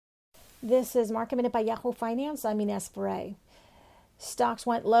This is Market Minute by Yahoo Finance. I'm Ines Ferre. Stocks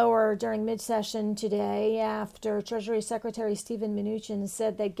went lower during mid-session today after Treasury Secretary Steven Mnuchin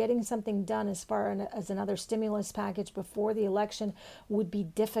said that getting something done as far as another stimulus package before the election would be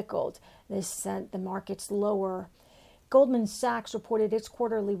difficult. This sent the markets lower. Goldman Sachs reported its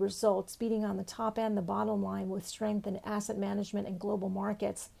quarterly results, beating on the top and the bottom line with strength in asset management and global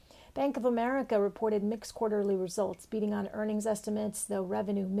markets. Bank of America reported mixed quarterly results, beating on earnings estimates, though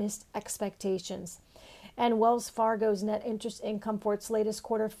revenue missed expectations. And Wells Fargo's net interest income for its latest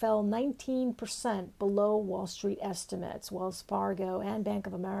quarter fell 19% below Wall Street estimates. Wells Fargo and Bank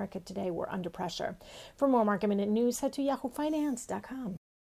of America today were under pressure. For more Market Minute news, head to yahoofinance.com.